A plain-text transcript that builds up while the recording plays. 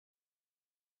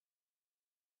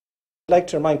I'd like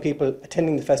to remind people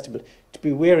attending the festival to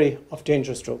be wary of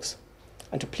dangerous drugs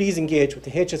and to please engage with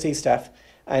the HSE staff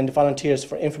and volunteers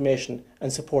for information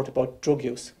and support about drug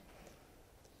use.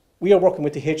 We are working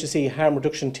with the HSE harm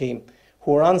reduction team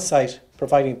who are on site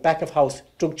providing back-of-house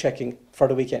drug checking for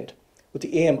the weekend with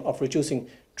the aim of reducing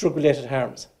drug-related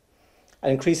harms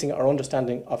and increasing our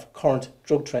understanding of current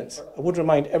drug trends. I would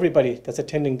remind everybody that's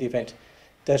attending the event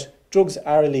that drugs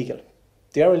are illegal.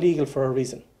 They are illegal for a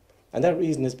reason, and that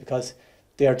reason is because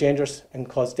they are dangerous and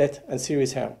cause death and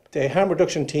serious harm. The harm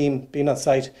reduction team being on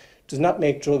site does not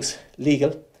make drugs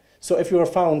legal, so if you are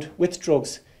found with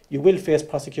drugs, you will face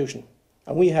prosecution.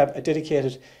 And we have a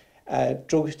dedicated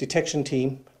drug detection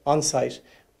team on site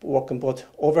working both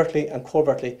overtly and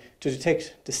covertly to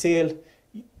detect the sale,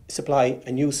 supply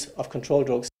and use of controlled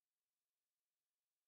drugs.